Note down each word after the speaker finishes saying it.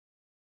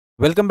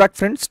Welcome back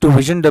friends to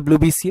vision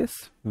WBCS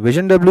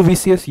vision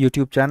WBCS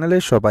YouTube চ্যানেলে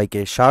সবাইকে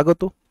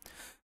স্বাগত।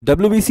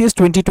 WBCS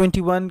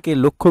 2021 কে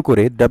লক্ষ্য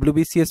করে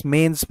WBCS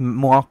men's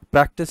mock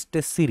practice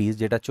test series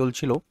যেটা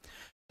চলছিল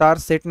তার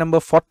সেট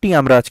নাম্বার 40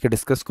 আমরা আজকে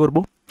ডিসকাস করব।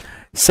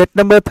 সেট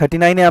নাম্বার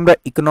 39 এ আমরা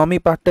ইকোনমি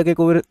পার্টটাকে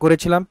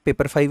করেছিলাম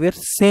পেপার 5 এর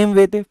সেম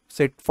ওয়েতে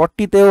সেট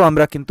 40 তেও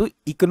আমরা কিন্তু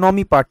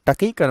ইকোনমি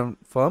পার্টটাকেই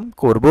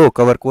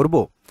কভার করব।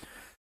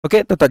 ওকে,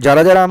 তো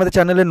যারা যারা আমাদের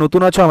চ্যানেলে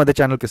নতুন আছো আমাদের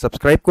চ্যানেলকে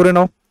সাবস্ক্রাইব করে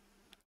নাও।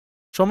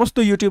 সমস্ত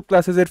YouTube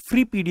ক্লাসেসের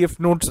free PDF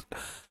notes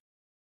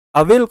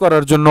avail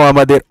করার জন্য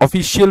আমাদের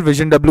official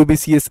vision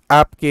WBCS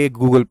অ্যাপকে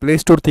Google play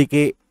store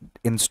থেকে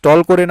ইনস্টল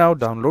করে নাও,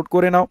 ডাউনলোড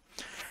করে নাও।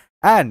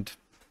 অ্যান্ড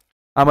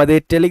আমাদের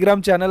টেলিগ্রাম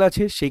চ্যানেল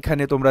আছে,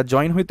 সেইখানে তোমরা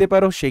জয়েন হইতে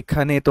পারো।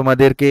 সেইখানে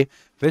তোমাদেরকে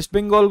ওয়েস্ট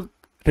বেঙ্গল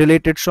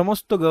রিলেটেড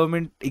সমস্ত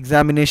গভর্নমেন্ট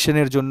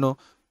এক্সামিনেশনের জন্য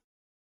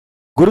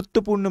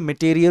গুরুত্বপূর্ণ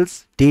materials,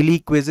 daily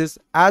quizzes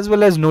as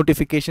well as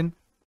notification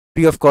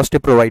free of কস্টে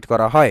provide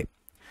করা হয়।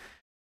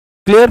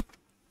 Clear?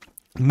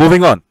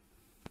 Moving on.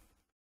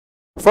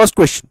 First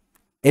question.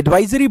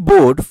 Advisory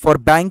board for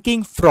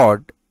banking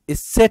fraud is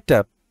set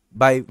up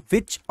by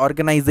which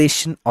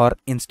organization or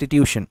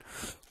institution?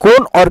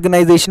 কোন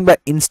organization বা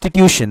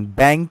institution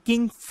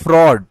banking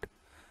fraud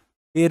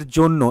এর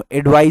জন্য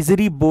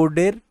advisory board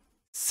এর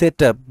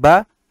setup বা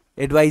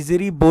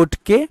advisory board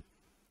কে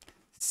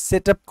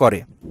setup করে?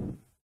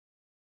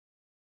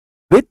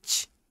 Which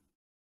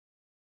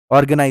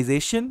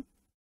organization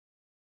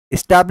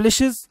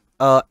establishes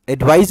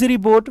advisory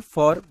board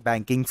for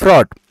banking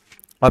fraud?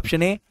 Option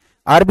A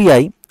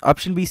RBI,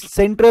 option B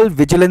Central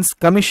Vigilance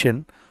Commission,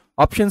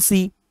 option C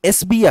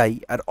SBI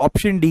or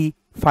option D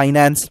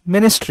Finance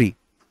Ministry.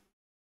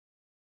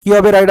 কি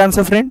হবে right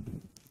answer friend?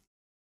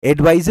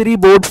 Advisory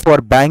board for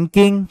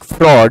banking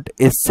fraud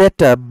is set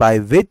up by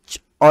which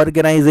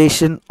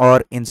organization or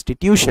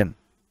institution?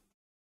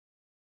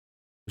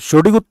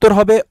 সঠিক উত্তর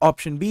হবে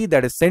option B,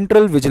 that is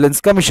central vigilance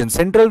commission.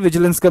 Central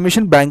vigilance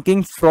commission banking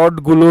fraud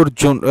গুলোর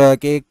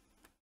কে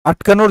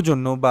আটকানোর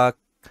জন্য বা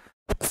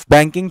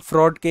banking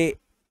ফ্রডকে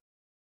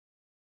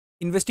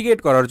investigate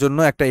করার জন্য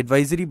একটা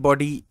অ্যাডভাইজারি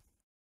বডি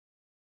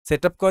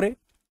সেট আপ করে।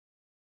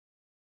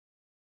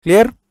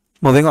 Clear?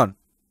 Moving on.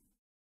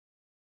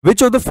 Which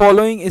of the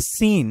following is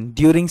seen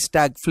during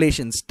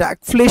stagflation?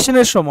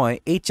 স্ট্যাগফ্লেশনের সময়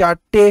এই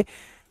চারটে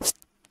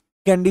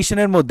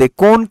কন্ডিশনের মধ্যে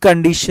কোন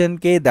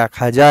কন্ডিশনকে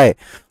দেখা যায়?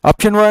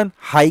 Option 1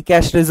 high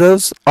cash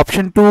reserves,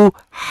 option 2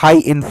 high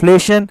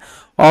inflation,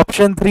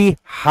 option 3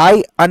 high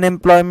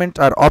unemployment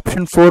আর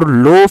অপশন 4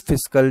 লো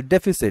ফিসকাল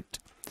ডেফিসিট।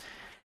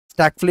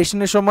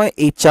 স্ট্যাগফ্লেশনের সময়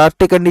এই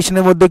চারটে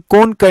কন্ডিশনের মধ্যে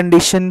কোন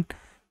কন্ডিশন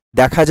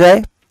দেখা যায়?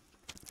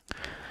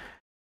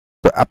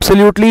 তো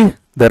absolutely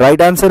the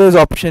right answer is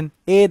option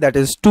A, that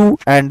is 2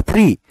 and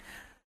 3।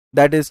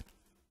 That is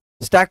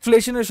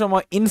স্ট্যাগফ্লেশনের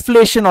সময়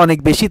ইনফ্লেশন অনেক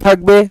বেশি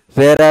থাকবে,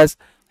 whereas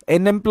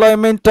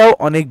আনএমপ্লয়মেন্টটাও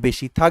অনেক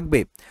বেশি থাকবে।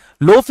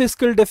 লো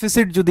ফিসকাল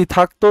ডেফিসিট যদি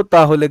থাকতো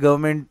তাহলে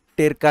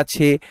গভর্নমেন্টের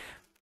কাছে,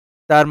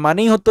 তার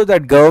মানেই হতো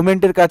দ্যাট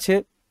গভর্নমেন্টের কাছে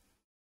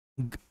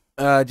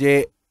যে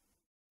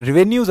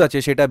রেভিনিউজ আছে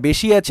সেটা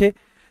বেশি আছে।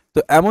 তো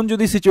এমন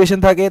যদি সিচুয়েশন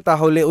থাকে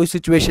তাহলে ওই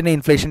সিচুয়েশনে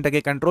ইনফ্লেশনটাকে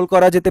কন্ট্রোল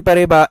করা যেতে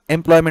পারে বা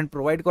এমপ্লয়মেন্ট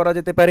প্রোভাইড করা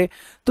যেতে পারে।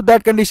 তো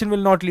that condition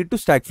will not lead to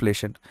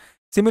stagflation.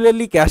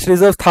 Similarly cash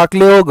reserve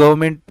থাকলেও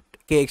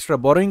গভর্নমেন্টকে এক্সট্রা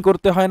বরোইং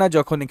করতে হয় না।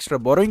 যখন এক্সট্রা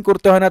বরোইং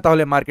করতে হয় না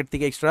তাহলে মার্কেট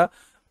থেকে এক্সট্রা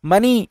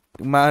মানি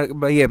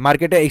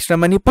মার্কেটে এক্সট্রা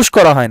মানি পুশ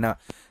করা হয় না।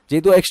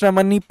 যেহেতু এক্সট্রা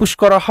মানি পুশ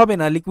করা হবে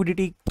না,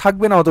 লিকুইডিটি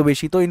থাকবে না অত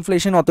বেশি, তো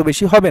ইনফ্লেশন অত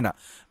বেশি হবে না।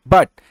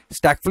 বাট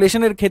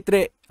স্ট্যাগফ্লেশনের ক্ষেত্রে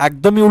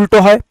একদমই উল্টো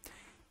হয়,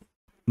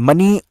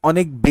 মানি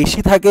অনেক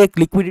বেশি থাকে,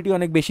 লিকুইডিটি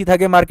অনেক বেশি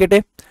থাকে মার্কেটে,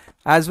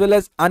 অ্যাজ ওয়েল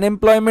অ্যাজ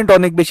আনএমপ্লয়মেন্ট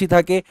অনেক বেশি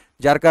থাকে,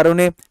 যার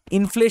কারণে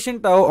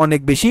ইনফ্লেশনটাও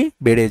অনেক বেশি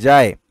বেড়ে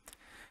যায়।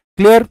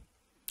 Clear?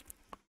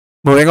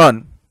 Moving on.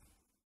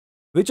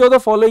 Which of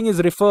the following is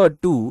referred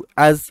to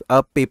as a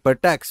paper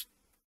tax?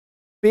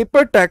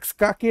 Paper tax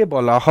কাকে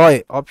বলা হয়?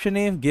 Option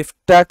a gift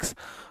tax,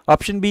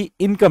 option B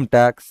income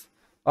tax,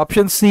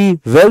 option C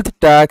wealth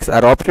tax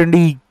R option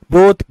D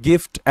both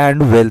gift and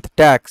wealth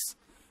tax.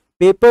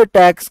 Paper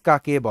tax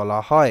কাকে বলা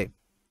হয়?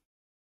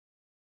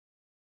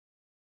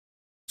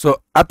 So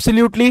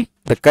absolutely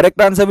the correct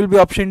answer will be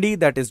option D,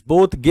 that is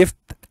both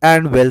gift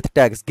and wealth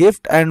tax.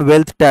 Gift and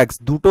wealth tax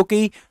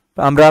দুটোকেই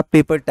আমরা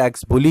paper tax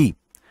বলি।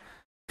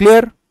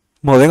 Clear?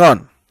 Moving on.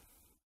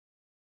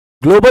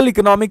 Global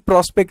Economic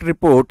Prospect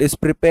Report is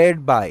prepared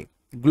by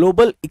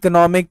Global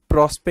Economic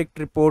Prospect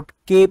Report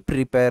K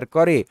prepare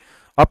করে?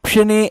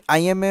 Option A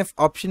IMF,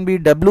 option B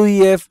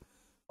WEF,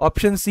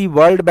 option C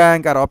world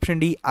bank R option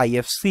D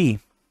IFC।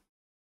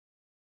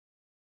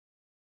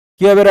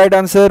 কি হবে right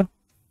answer?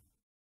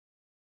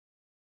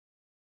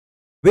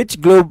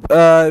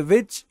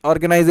 Which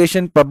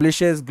organization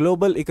publishes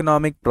Global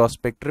Economic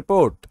Prospect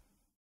Report?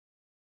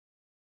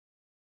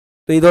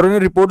 তো এই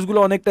ধরনের reports গুলো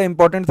অনেকটা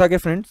important থাকে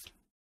friends.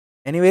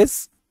 Anyways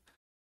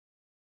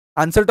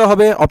আনসারটা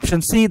হবে option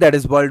C, that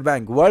is world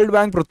bank. World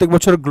bank প্রত্যেক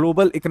বছর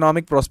global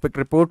economic prospect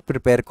report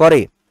prepare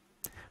করে।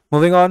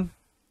 Moving on.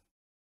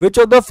 Which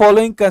of the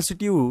following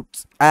constitutes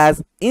as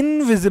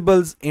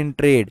invisibles in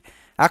trade?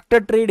 একটা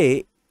ট্রেডে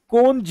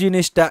কোন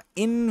জিনিসটা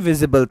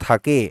ইনভিজিবল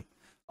থাকে?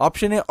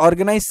 Option A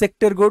organise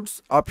sector goods,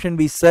 option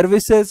B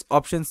services,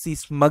 option C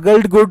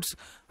স্মাগলড goods,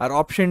 R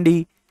option D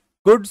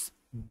goods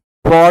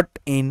bot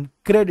in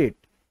credit.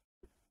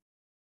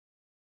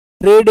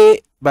 ট্রেডে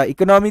বা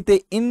ইকোনমিতে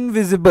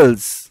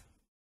ইনভিজিবলস,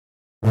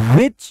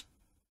 which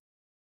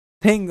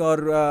thing or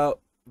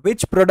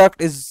which product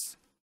is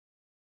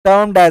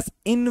termed as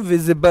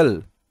invisible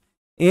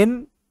in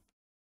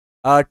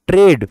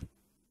trade?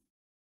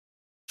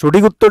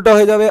 সঠিক উত্তরটা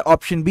হয়ে যাবে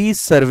অপশন বি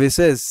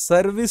সার্ভিসেস।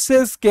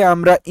 সার্ভিসেস কে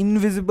আমরা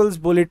ইনভিজিবলস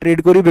বলে trade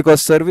করি because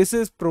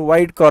services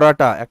provide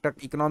করাটা একটা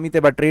ইকোনমিতে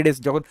বা ট্রেডে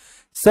যখন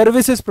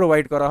সার্ভিসেস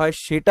প্রোভাইড করা হয়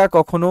সেটা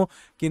কখনো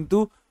কিন্তু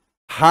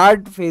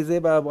হার্ড ফেজে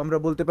বা আমরা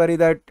বলতে পারি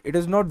that it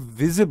is not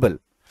visible,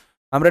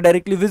 আমরা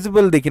ডাইরেক্টলি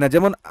ভিজিবল দেখি না।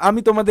 যেমন আমি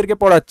তোমাদেরকে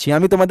পড়াচ্ছি,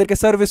 আমি তোমাদেরকে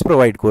সার্ভিস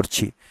প্রোভাইড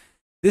করছি,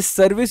 this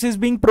service is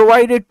being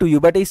provided to you,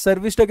 but এই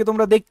সার্ভিসটাকে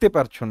তোমরা দেখতে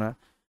পারছো না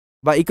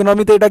বা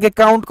ইকোনমিতে এটাকে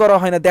কাউন্ট করা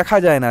হয় না, দেখা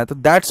যায় না, তো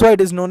that's why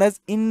it is known as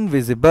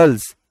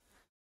ইনভিজিবলস।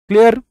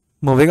 Clear?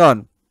 Moving on.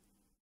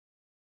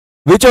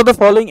 Which of the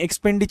following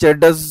expenditure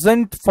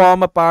doesn't form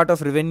a part of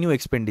revenue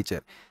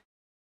expenditure?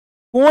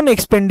 কোন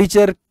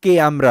এক্সপেন্ডিচার কে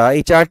আমরা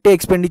এই চারটে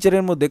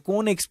এক্সপেন্ডিচারের মধ্যে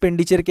কোন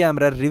এক্সপেন্ডিচার কে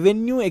আমরা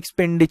রেভিনিউ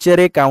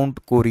এক্সপেন্ডিচারে কাউন্ট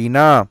করি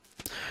না?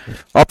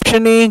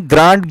 Option A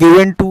grant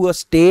given to a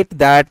state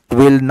that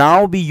will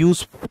now be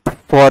used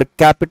for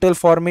capital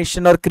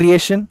formation or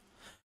creation,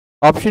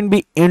 option B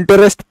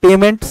interest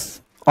payments,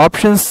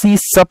 option C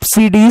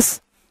subsidies,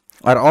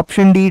 R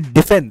option D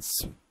defence.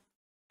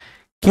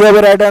 কি হবে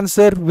right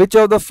answer? which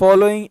of the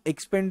following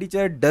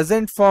expenditure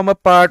doesn't form a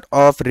part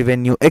of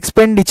revenue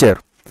expenditure?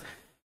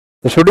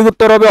 তো সঠিক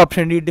উত্তর হবে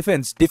option D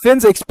defence.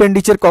 Defence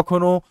expenditure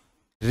কখনো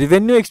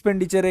revenue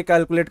এক্সপেন্ডিচারে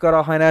calculate করা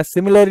হয় না।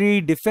 Similarly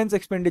defence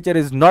expenditure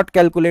is not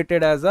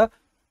calculated as a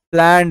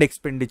planned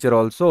expenditure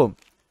also.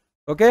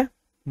 Okay,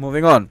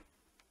 moving on.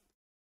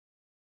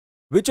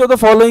 Which of the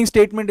following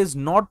statement is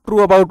not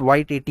true about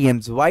white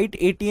ATMs? White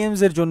ATMs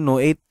এর জন্য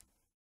এই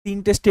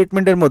তিনটে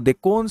স্টেটমেন্টের মধ্যে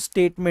কোন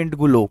স্টেটমেন্ট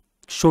গুলো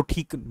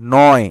সঠিক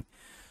নয়?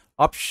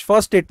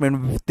 First statement,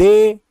 they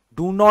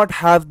do not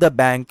have the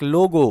bank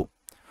logo.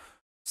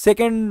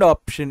 Second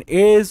option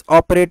is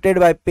operated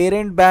by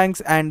parent banks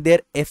and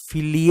their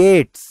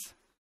affiliates.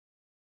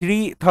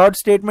 Third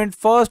statement,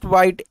 first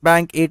white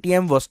bank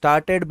ATM was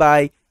started by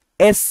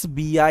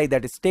SBI,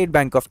 that is State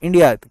Bank of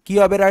India. Ki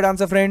hobe right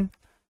answer friend?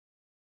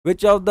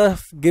 Which of the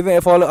given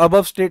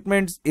above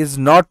statements is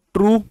not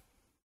true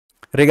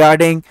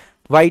regarding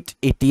white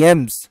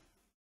ATMs?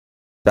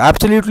 So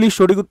absolutely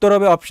সঠিক উত্তর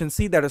হবে option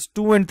C, that is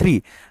 2 and 3.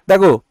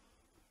 দেখো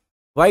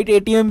white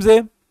ATMs এ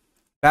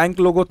bank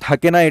logo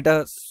থাকে না,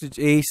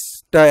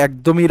 এইটা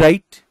একদমই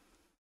right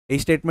এই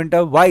স্টেটমেন্টটা।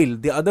 ওয়াইল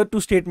দি আদার two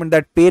statement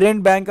that parent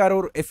bank R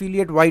or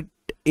affiliate white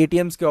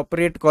ATMs K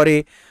operate করে,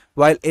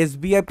 ওয়াইল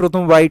এসবিআই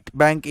প্রথম হোয়াইট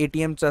ব্যাংক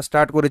এটিএম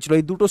স্টার্ট করেছিল,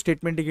 এই দুটো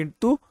স্টেটমেন্টে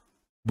কিন্তু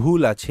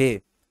ভুল আছে।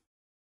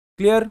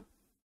 Clear?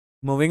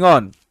 Moving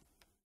on.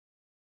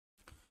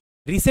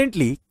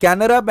 Recently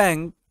Canara bank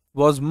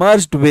was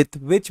merged with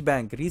which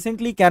bank?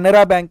 Recently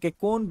Canara ব্যাংককে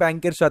কোন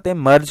ব্যাংকের সাথে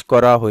মার্জ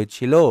করা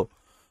হয়েছিল?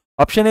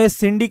 Option A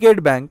syndicate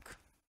bank,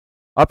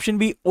 option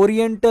B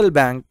oriental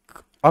bank,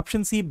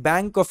 option C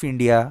bank of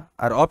India,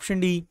 R option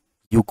D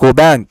UCO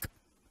bank.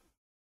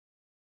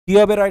 কি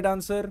হবে right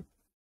answer?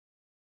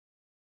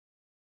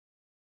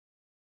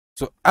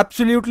 So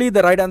absolutely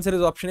the right answer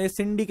is option A,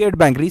 syndicate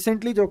bank.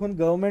 Recently যখন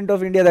government of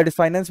India that is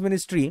finance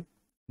ministry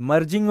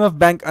merging of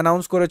bank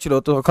announce করেছিল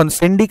তখন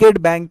syndicate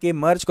ব্যাংকে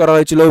merge করা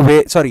হয়েছিল,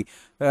 sorry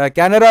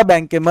Canara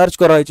ব্যাংকে merge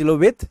করা হয়েছিল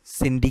with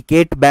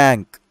syndicate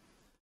bank.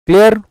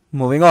 Clear?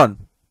 Moving on.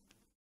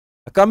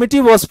 A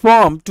committee was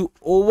formed to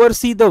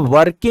oversee the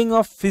working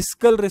of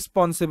Fiscal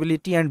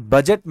Responsibility and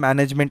Budget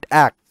Management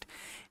Act,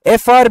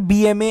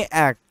 FRBMA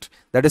Act,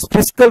 that is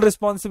Fiscal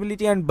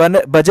Responsibility and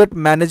Budget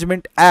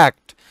Management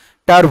Act,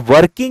 তার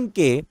working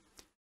কে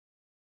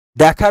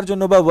দেখার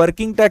জন্য বা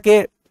ওয়ার্কিংটাকে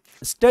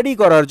study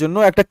করার জন্য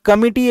একটা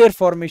committee এর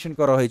formation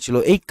করা হয়েছিল।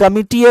 এই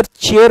কমিটি এর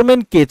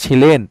চেয়ারম্যান কে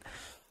ছিলেন?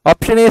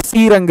 Option A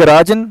C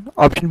Rangarajan,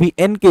 option B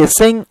N K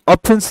Singh,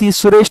 option C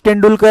Suresh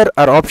Tendulkar,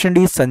 R option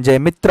D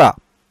Sanjay Mitra.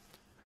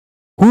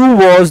 Who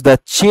was the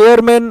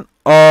chairman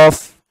of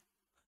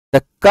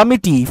the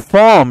committee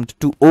formed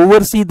to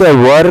oversee the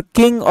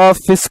working of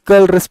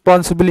Fiscal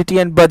Responsibility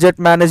and Budget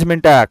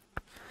Management Act?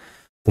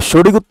 The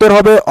সঠিক উত্তর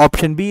হবে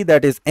option B,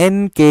 that is N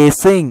K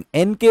Singh.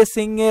 N K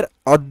Singh এর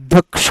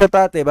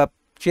অধ্যক্ষতাতে বা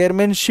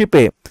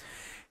চেয়ারম্যানশিপে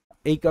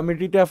এই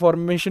কমিটিটা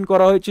formation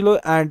করা হয়েছিল,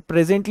 and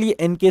presently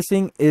N K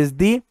Singh is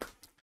the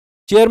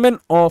chairman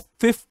of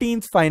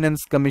 15th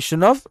Finance Commission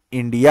of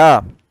India.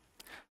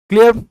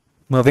 Clear?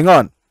 Moving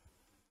on.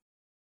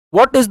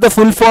 What is the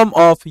full form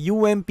of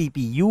UMPP?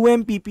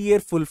 UMPP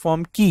এর full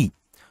form কি?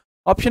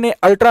 Option A,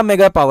 Ultra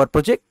Mega Power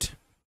Project.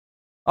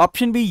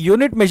 Option B,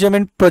 Unit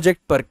Measurement Project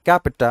per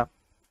Capita.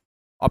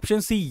 Option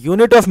C,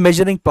 Unit of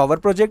Measuring Power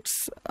Projects.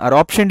 Or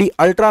Option D,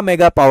 Ultra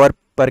Mega Power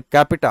per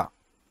Capita.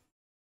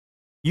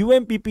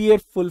 UMPP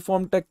এর full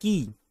form টা কি?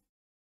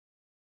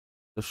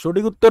 তো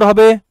সঠিক উত্তর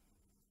হবে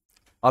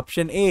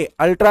option A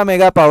ultra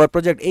mega power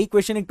project. এই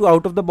question একটু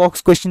out of the box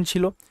question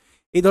ছিল,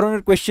 এই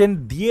ধরনের কোয়েশ্চেন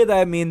দিয়ে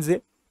দেয় মেন্সে।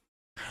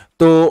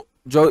 তো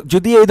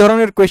যদি এই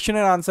ধরনের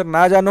কোয়েশ্চেনের আনসার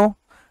না জানো,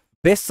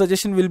 best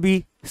suggestion will be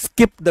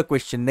skip the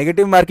question.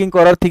 Negative marking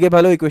করার থেকে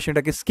ভালো এই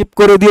কোয়েশ্চেনটাকে স্কিপ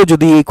করে দিও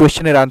যদি এই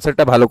কোয়েশ্চেনের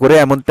আনসারটা ভালো করে,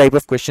 এমন টাইপ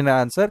অফ কোয়েশ্চেনের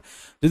আনসার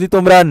যদি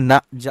তোমরা না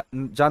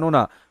জানো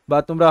না বা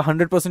তোমরা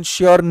 100%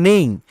 শিওর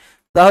নেই,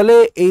 তাহলে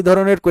এই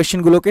ধরনের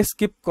কোয়েশ্চেনগুলোকে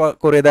স্কিপ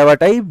করে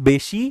দেওয়াটাই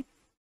বেশি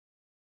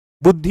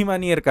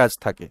বুদ্ধিমানিয়ের কাজ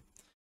থাকে।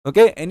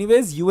 ওকে,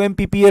 এনিওয়েজ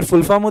ইউএমপিপি এর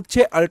ফুল ফর্ম হচ্ছে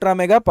ultra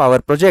mega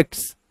power projects.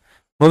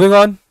 Moving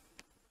on,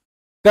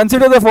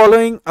 consider the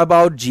following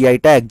about GI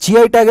tag.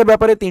 GI ট্যাগের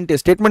ব্যাপারে তিনটে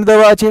স্টেটমেন্ট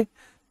দেওয়া আছে,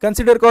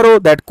 কনসিডার করো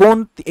দ্যাট কোন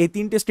এই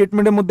তিনটে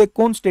স্টেটমেন্টের মধ্যে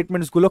কোন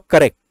স্টেটমেন্টস গুলো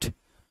correct.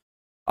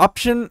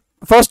 Option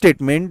first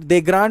statement, they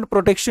grant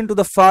protection to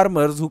the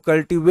farmers who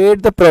cultivate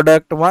the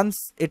product once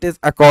it is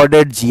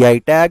অ্যাকর্ডেড GI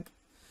tag.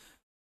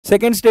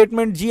 Second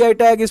statement, GI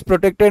tag is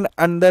protected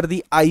under the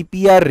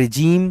IPR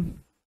regime.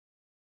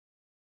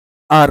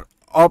 Our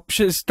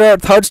option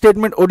third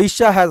statement,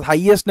 Odisha has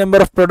highest number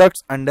of products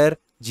under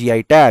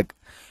GI tag.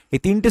 এই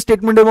তিনটে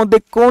স্টেটমেন্টের মধ্যে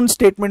কোন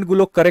statement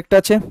গুলো correct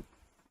আছে?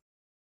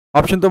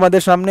 Option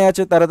তোমাদের সামনে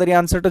আছে, তাড়াতাড়ি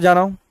আনসারটা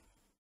জানাও।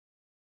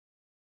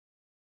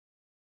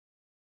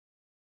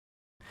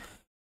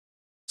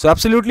 So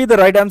absolutely the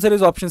right answer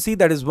is option C,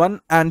 that is 1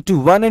 and 2.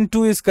 1 and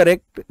 2 is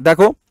correct.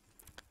 দেখো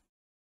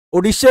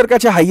ওড়িশার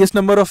কাছে হাইয়েস্ট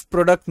নাম্বার অফ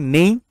প্রোডাক্ট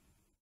নেই,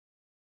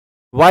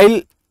 ওয়াইল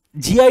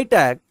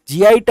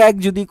জিআই ট্যাগ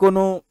যদি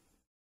কোনো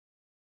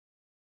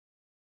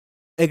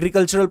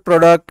এগ্রিকালচারাল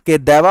প্রোডাক্টকে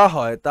দেওয়া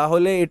হয়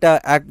তাহলে এটা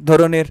এক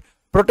ধরনের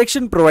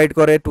প্রোটেকশন প্রোভাইড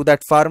করে to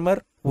that farmer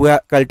who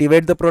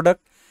cultivate the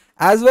product,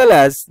 as well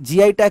as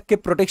GI ট্যাগকে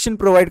protection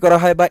provide করা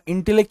হয় বা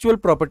intellectual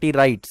property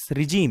rights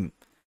regime,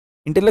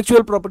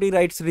 intellectual property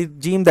rights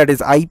regime that is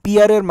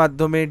IPR এর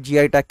মাধ্যমে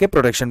জিআই ট্যাগকে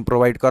প্রোটেকশন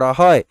প্রোভাইড করা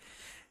হয়।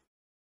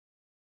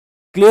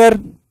 ক্লিয়ার?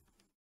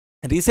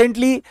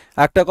 রিসেন্টলি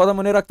একটা কথা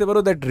মনে রাখতে পারো,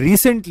 দ্যাট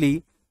রিসেন্টলি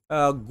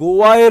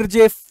গোয়ার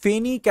যে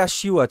ফেনি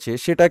ক্যাশিউ আছে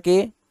সেটাকে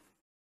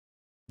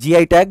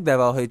জিআই ট্যাগ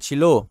দেওয়া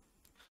হয়েছিল।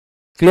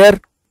 Clear?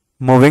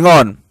 Moving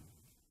on,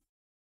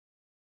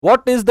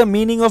 what is the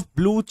meaning of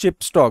blue chip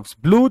stocks?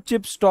 Blue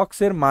chip stocks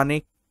এর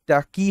মানেটা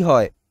কি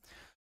হয়?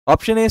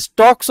 Option A,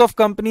 stocks of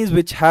companies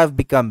which have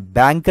become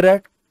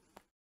ব্যাংকরাপ্ট।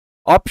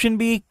 Option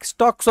B,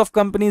 stocks of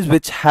companies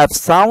which have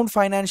sound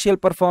financial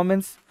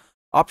performance.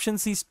 Option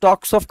C,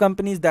 stocks of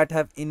companies that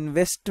have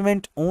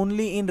investment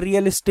only in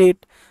real estate.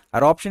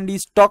 Or option D,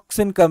 stocks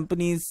in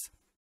companies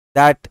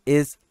that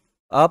is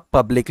a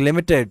public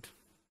limited.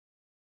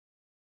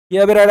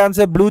 Here the right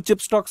answer, blue chip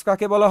stocks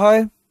kake bola hoy?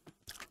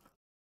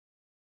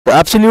 So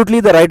absolutely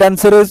the right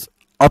answer is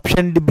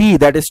option B,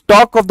 that is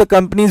stock of the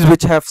companies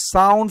which have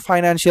sound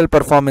financial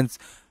performance.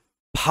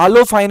 ভালো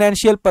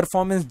financial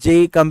performance যে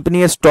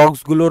কোম্পানির stocks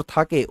গুলোর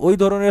থাকে ওই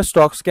ধরনের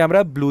stocks কে আমরা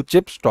blue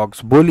chip stocks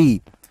বলি।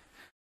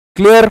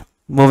 Clear?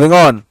 Moving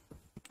on,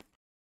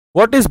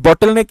 what is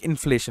bottleneck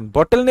inflation?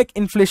 Bottleneck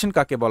inflation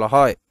kake bola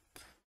hoy?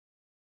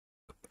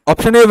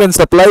 Option A, when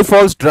supply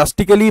falls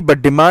drastically but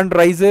demand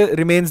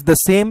remains the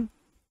same.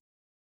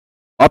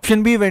 Option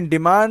B, when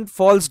demand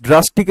falls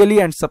drastically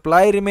and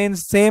supply remains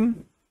same.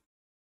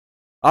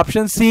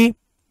 Option C,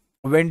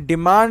 when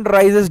demand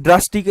rises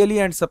drastically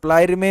and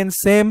supply remains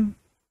same.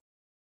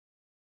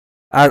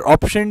 Or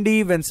option D,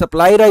 when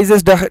supply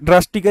rises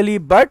drastically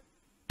but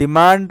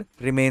demand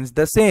remains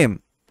the same.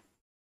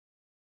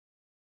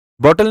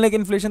 Bottleneck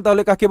inflation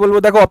তাহলে কাকে বলবো?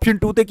 দেখো option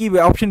 2 তে কি,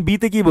 option B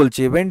তে কি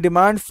বলছে, when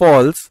demand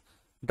falls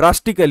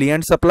drastically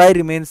and supply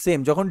remains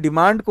same. যখন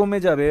ডিমান্ড কমে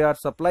যাবে আর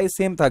সাপ্লাই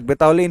সেম থাকবে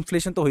তাহলে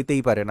ইনফ্লেশন তো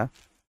হইতেই পারে না,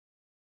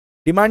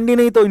 ডিমান্ডই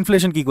নেই তো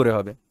ইনফ্লেশন কি করে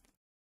হবে?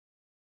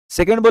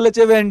 সেকেন্ড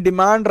বলেছে when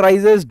demand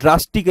rises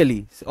drastically,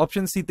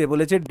 option C তে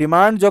বলেছে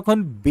ডিমান্ড যখন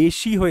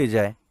বেশি হয়ে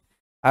যায়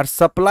আর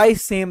সাপ্লাই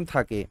সেম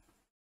থাকে।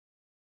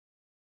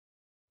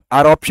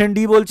 আর অপশন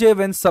ডি বলছে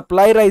when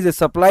supply rises,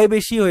 সাপ্লাই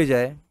বেশি হয়ে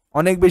যায়,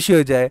 অনেক বেশি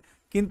হয়ে যায়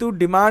কিন্তু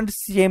ডিমান্ড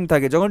সেম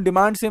থাকে। যখন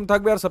ডিমান্ড সেম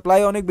থাকবে আর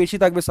সাপ্লাই অনেক বেশি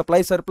থাকবে,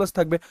 সাপ্লাই সারপ্লাস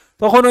থাকবে,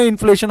 তখন ওই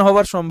ইনফ্লেশন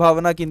হওয়ার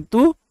সম্ভাবনা কিন্তু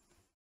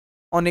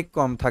অনেক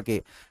কম থাকে।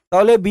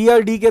 তাহলে বি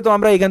আর ডি কে তো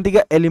আমরা এখান থেকে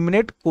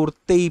এলিমিনেট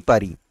করতেই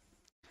পারি।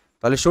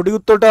 তাহলে সঠিক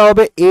উত্তরটা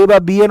হবে এ বা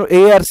বি এর,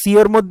 এ আর সি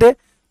এর মধ্যে।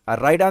 আর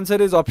right answer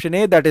is option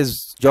A, that is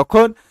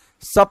যখন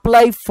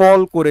সাপ্লাই ফল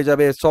করে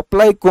যাবে,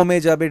 সাপ্লাই কমে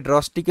যাবে,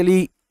 ড্রাস্টিক্যালি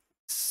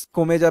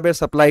কমে যাবে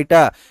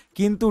সাপ্লাইটা,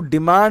 কিন্তু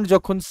ডিমান্ড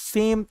যখন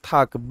সেম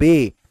থাকবে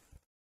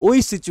ওই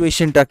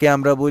সিচুয়েশনটাকে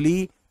আমরা বলি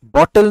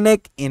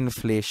bottleneck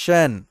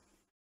inflation.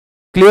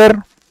 Clear?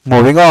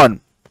 Moving on,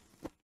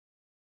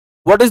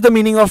 what is the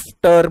meaning of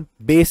term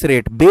base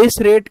rate? Base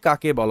rate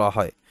কাকে বলা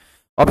হয়?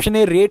 Option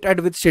A, rate at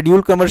which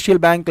schedule commercial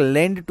bank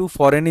lend two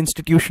foreign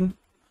institution.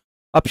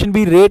 Option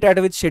B, rate at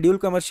which schedule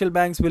commercial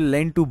banks will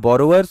lend two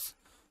borrowers.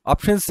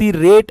 Option C,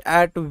 rate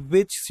at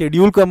which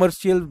scheduled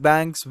commercial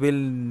banks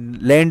will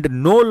lend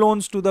no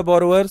loans to the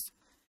borrowers.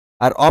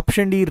 Or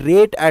option D,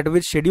 rate at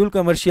which scheduled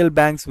commercial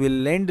banks will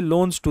lend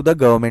loans to the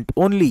government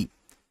only.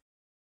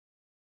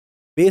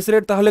 Base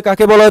rate তাহলে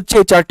কাকে বলা হচ্ছে?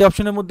 এই চারটি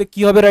অপশনের মধ্যে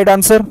কি হবে রাইট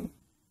আনসার?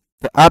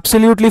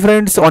 অ্যাবসলিউটলি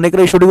ফ্রেন্ডস,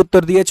 অনেকেই সঠিক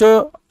উত্তর দিয়েছো।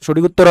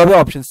 সঠিক উত্তর হবে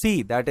option C,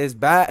 that is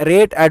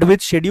rate at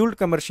which scheduled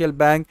commercial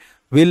bank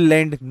will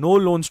lend no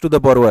loans to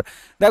the borrower.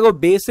 দেখো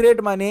বেস রেট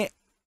মানে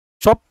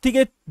সব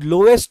থেকে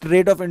লোয়েস্ট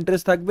রেট অফ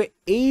ইন্টারেস্ট থাকবে,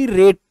 এই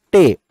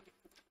রেটে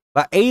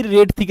বা এই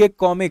রেট থেকে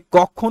কমে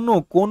কখনো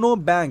কোনো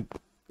ব্যাংক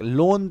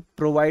লোন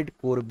প্রোভাইড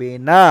করবে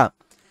না।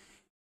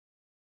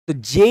 তো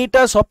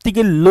যেটা সব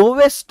থেকে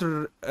লোয়েস্ট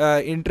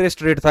ইন্টারেস্ট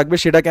রেট থাকবে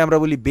সেটাকে আমরা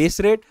বলি বেস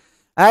রেট।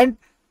 অ্যান্ড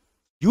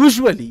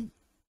ইউজুয়ালি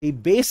এই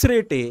বেস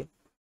রেটে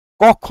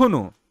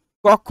কখনো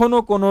কখনো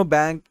কোনো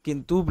ব্যাংক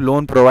কিন্তু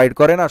লোন প্রোভাইড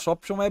করে না,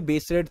 সবসময়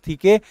বেস রেট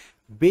থেকে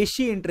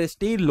বেশি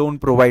ইন্টারেস্টেই লোন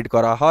প্রোভাইড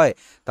করা হয়।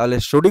 তাহলে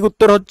সঠিক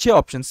উত্তর হচ্ছে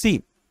option C.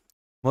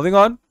 Moving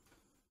on,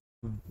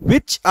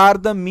 which are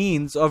the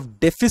means of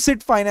deficit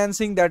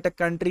financing that a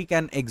country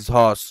can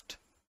exhaust?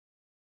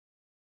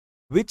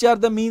 Which are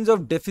the means of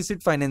deficit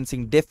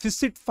financing?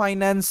 Deficit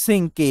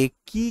financing ke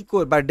ki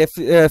kore ba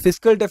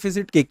fiscal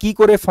deficit ke ki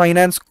kore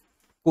finance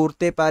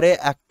korte pare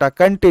ekta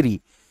country?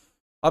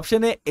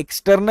 Option A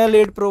external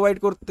add provide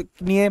করতে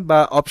নিয়ে, বা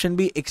option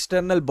B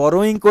external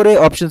borrowing করে,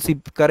 option C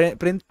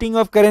printing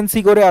of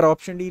currency করে, আর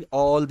option D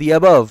all the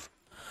above.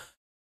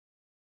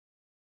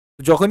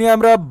 যখনই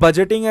আমরা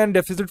budgeting and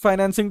deficit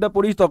ফাইন্যান্সিংটা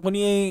পড়ি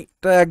তখনই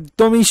এটা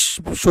একদমই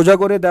সোজা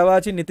করে দেওয়া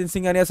আছে, নিতিন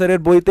সিংহানিয়া স্যারের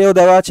বইতেও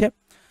দেওয়া আছে।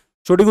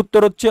 সঠিক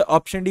উত্তর হচ্ছে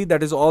option D,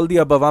 that is all the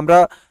above. আমরা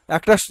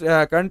একটা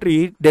কান্ট্রি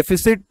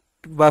ডেফিসিট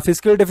বা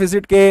ফিসক্যাল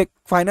ডেফিসিটকে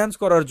ফাইন্যান্স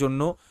করার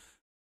জন্য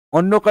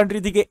অন্য কান্ট্রি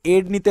থেকে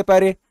এড নিতে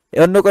পারে,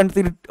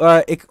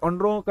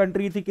 অন্য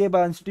কান্ট্রি থেকে বা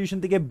ইনস্টিটিউশন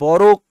থেকে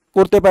বড়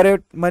করতে পারে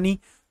মানি,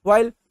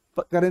 ওয়াইল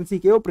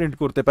কারেন্সিকেও প্রিন্ট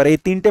করতে পারে। এই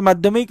তিনটে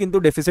মাধ্যমেই কিন্তু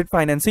ডেফিসিট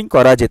ফাইন্যান্সিং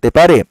করা যেতে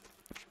পারে।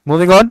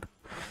 Moving on,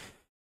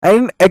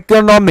 in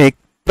economic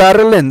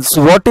parlance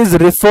what is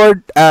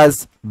referred as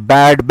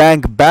bad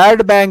bank? Bad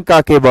bank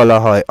কাকে বলা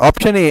হয়?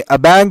 Option A, a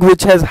bank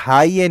which has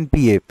high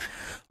NPA.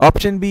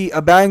 Option B,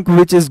 a bank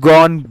which is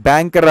gone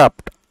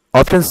bankrupt.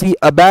 Option C,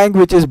 a bank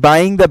which is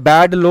buying the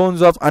bad loans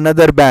of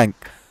another bank.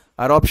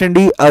 Or option D,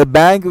 a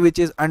bank which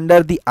is under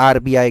the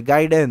RBI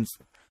guidance.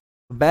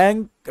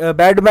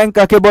 Bad bank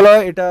কাকে বলা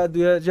হয়? এটা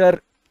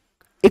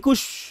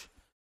 2021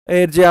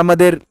 এর যে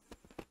আমাদের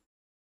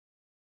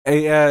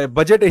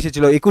budget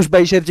এসেছিল,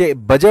 21-22 যে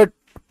budget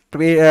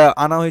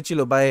আনা হয়েছিল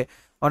by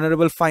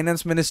honourable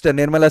finance minister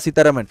Nirmala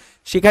Sitharaman,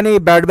 সেখানে এই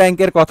ব্যাড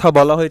ব্যাংকের কথা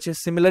বলা হয়েছে।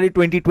 সিমিলারলি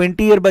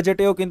 2020 এর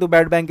বাজেটেও কিন্তু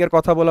ব্যাড ব্যাংকের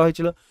কথা বলা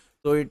হয়েছিল।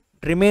 তো ইট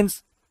remains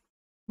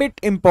bit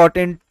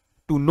important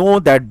to know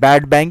that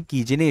bad bank কি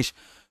জিনিস।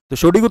 তো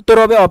সঠিক উত্তর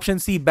হবে অপশন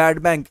সি, ব্যাড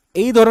ব্যাংক।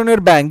 এই ধরনের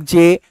ব্যাংক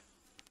যে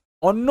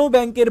অন্য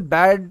ব্যাংকের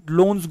ব্যাড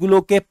লোনস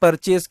গুলোকে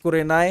পারচেজ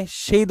করে নেয়,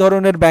 সেই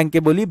ধরনের ব্যাংকে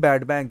বলি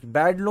ব্যাড ব্যাংক।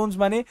 ব্যাড লোনস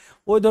মানে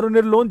ওই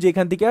ধরনের লোন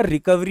যেখান থেকে আর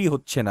রিকভারি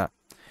হচ্ছে না,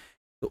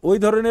 তো ওই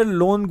ধরনের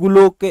লোন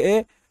গুলোকে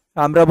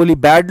আমরা বলি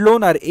ব্যাড লোন।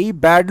 আর এই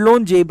ব্যাড লোন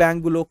যে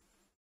ব্যাংকগুলো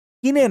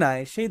কিনে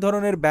নেয় সেই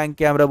ধরনের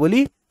ব্যাংককে আমরা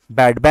বলি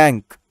bad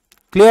bank.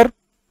 Clear?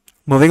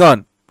 Moving on,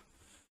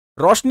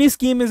 Roshni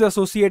scheme is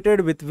associated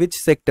with which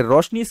sector?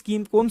 Roshni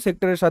scheme কোন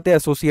সেক্টরের সাথে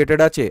অ্যাসোসিয়েটেড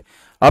আছে?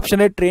 Option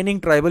A training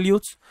tribal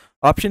youths,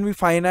 option B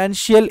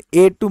financial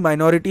add to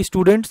minority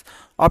students,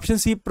 option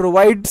C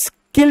provide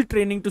skill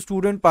training two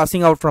student passing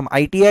out from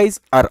ITIs,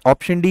 R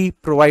option D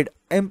provide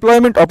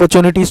employment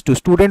opportunities to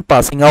student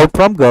passing out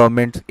from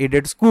government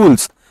aided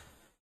schools.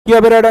 কি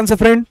হবে right answer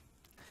friend?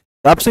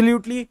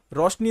 Absolutely,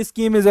 Roshni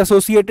scheme is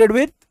associated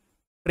with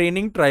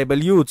training tribal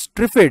youths.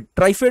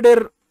 TRIFED এর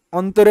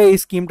অন্তরে এই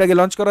স্কিমটাকে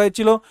launch করা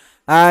হয়েছিল,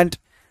 and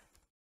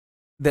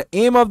the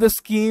aim of the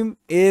scheme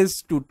is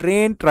to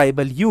train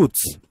tribal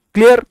youths.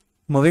 Clear?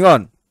 Moving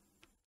on,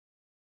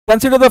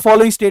 consider the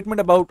following statement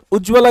about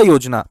Ujjwala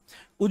Yojana.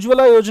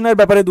 Ujjwala যোজনার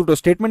ব্যাপারে দুটো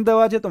statement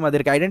দেওয়া আছে,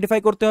 তোমাদেরকে আইডেন্টিফাই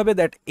করতে হবে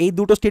দ্যাট এই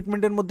দুটো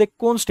স্টেটমেন্টের মধ্যে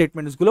কোন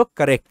স্টেটমেন্টস গুলো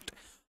correct.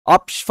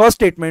 First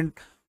statement,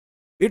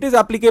 it is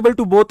applicable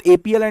to both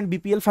APL and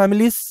BPL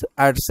families,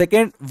 and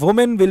second,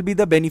 women will be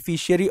the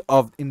beneficiary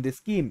of in this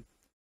scheme.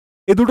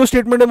 এই দুটো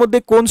স্টেটমেন্টের মধ্যে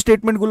কোন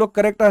স্টেটমেন্ট গুলো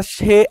কারেক্ট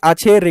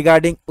আছে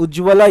রিগার্ডিং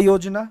উজ্জ্বলা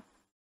যোজনা?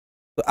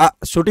 তো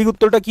সঠিক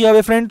উত্তরটা কি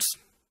হবে friends?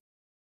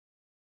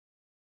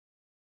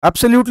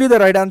 Absolutely, the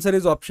right answer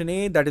is option A,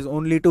 that is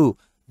only 2.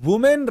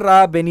 উমেনরা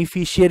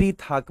beneficiary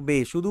থাকবে,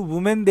 শুধু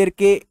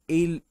উমেনদেরকে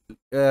এই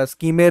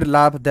স্কিমের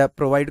লাভ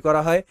প্রোভাইড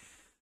করা হয়।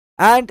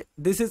 And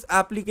this is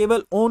applicable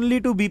only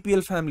two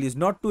BPL families,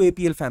 not to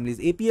APL families.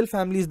 APL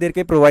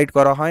ফ্যামিলিজদেরকে provide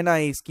করা হয় না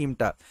এই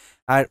স্কিমটা।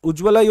 আর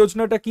উজ্জ্বলা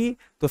যোজনাটা কি?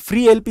 তো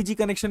ফ্রি LPG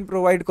কানেকশন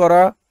প্রোভাইড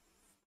করা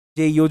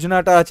যে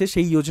যোজনাটা আছে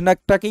সেই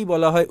যোজনাটাকেই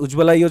বলা হয়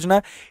উজ্জ্বলা যোজনা।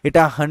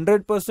 এটা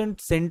 100%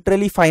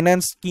 সেন্ট্রালি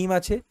ফাইন্যান্স স্কিম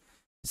আছে,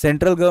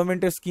 সেন্ট্রাল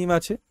গভর্নমেন্টের স্কিম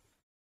আছে।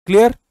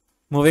 Clear?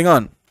 Moving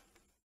on,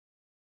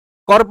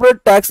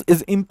 corporate tax is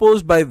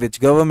imposed by which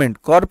government?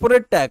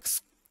 Corporate tax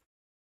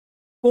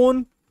কোন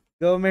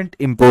গভর্নমেন্ট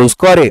ইম্পোজ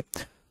করে?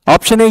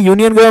 Option A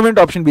union government,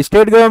 option B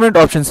state government,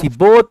 option C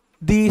both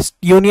the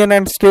union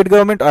and state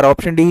government, R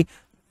option D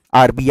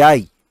RBI।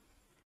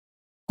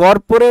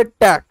 Corporate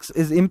tax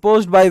is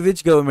imposed by which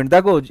government?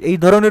 দেখো এই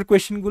ধরনের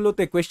question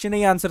গুলোতে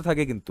কোয়েশ্চেনেই answer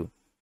থাকে, কিন্তু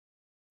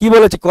কি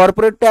বলেছে?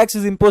 Corporate tax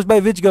is imposed by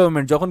which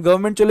government. যখন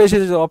government চলে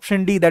এসেছে option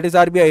D, that is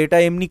RBI, এটা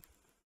এমনি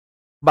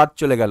বাদ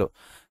চলে গেল,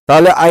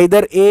 তাহলে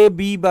আইদার এ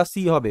বি বা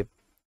সি হবে।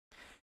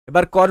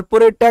 এবার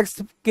কর্পোরেট ট্যাক্স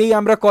কেই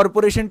আমরা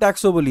কর্পোরেশন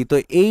ট্যাক্সও বলি, তো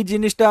এই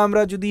জিনিসটা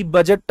আমরা যদি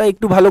বাজেটটা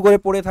একটু ভালো করে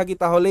পড়ে থাকি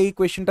তাহলে এই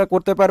কোয়েশ্চেনটা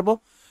করতে পারবো,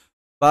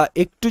 বা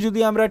একটু যদি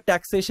আমরা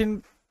ট্যাক্সেশন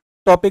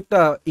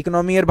টপিকটা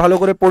ইকোনমি এর ভালো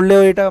করে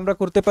পড়লেও এটা আমরা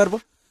করতে পারবো।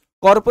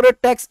 Corporate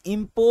tax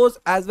impose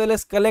as well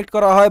as collect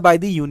করা হয় বাই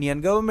দি ইউনিয়ন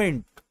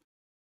গভর্নমেন্ট।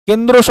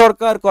 কেন্দ্র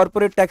সরকার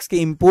কর্পোরেট ট্যাক্সকে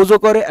ইম্পোজও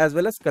করে অ্যাজ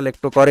ওয়েল এজ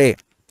কালেক্টও করে।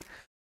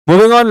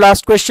 Moving on,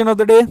 last question of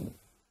the day.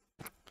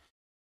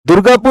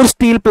 Durgapur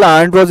steel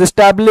plant was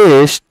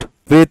established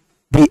with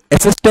the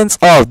assistance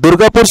of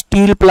Durgapur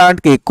steel plant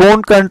के কোন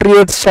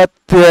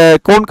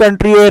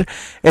country এর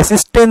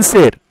assistance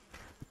এর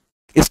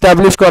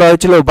establish করা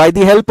হয়েছিল? By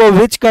the help of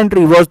which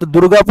country was the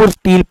Durgapur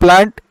steel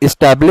plant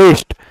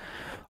established?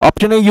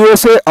 Option A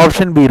USA,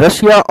 option B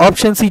Russia,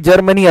 option C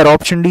Germany R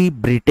option D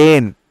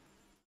Britain.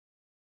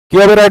 কি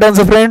হবে right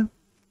answer friend?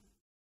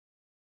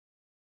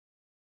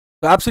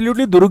 তো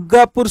absolutely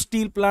Durgapur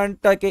still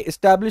প্ল্যান্টটাকে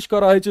establish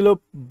করা হয়েছিল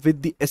with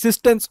the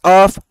assistance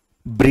of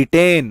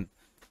Britain.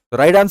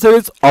 Right answer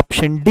is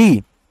option D.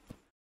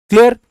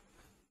 Clear?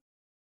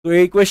 তো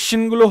এই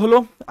কোয়েশ্চেনগুলো হলো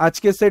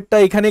আজকে সেটটা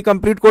এখানে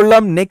কমপ্লিট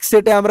করলাম। নেক্সট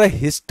সেটে আমরা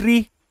হিস্ট্রি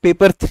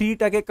পেপার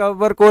 3টাকে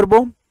কভার করব,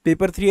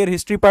 পেপার 3 এর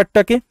history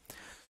পার্টটাকে।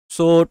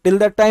 So till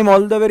that time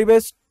all the very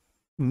best,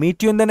 meet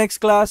you in the next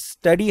class,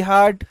 study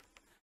hard,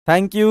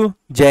 thank you,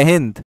 Joy Hind.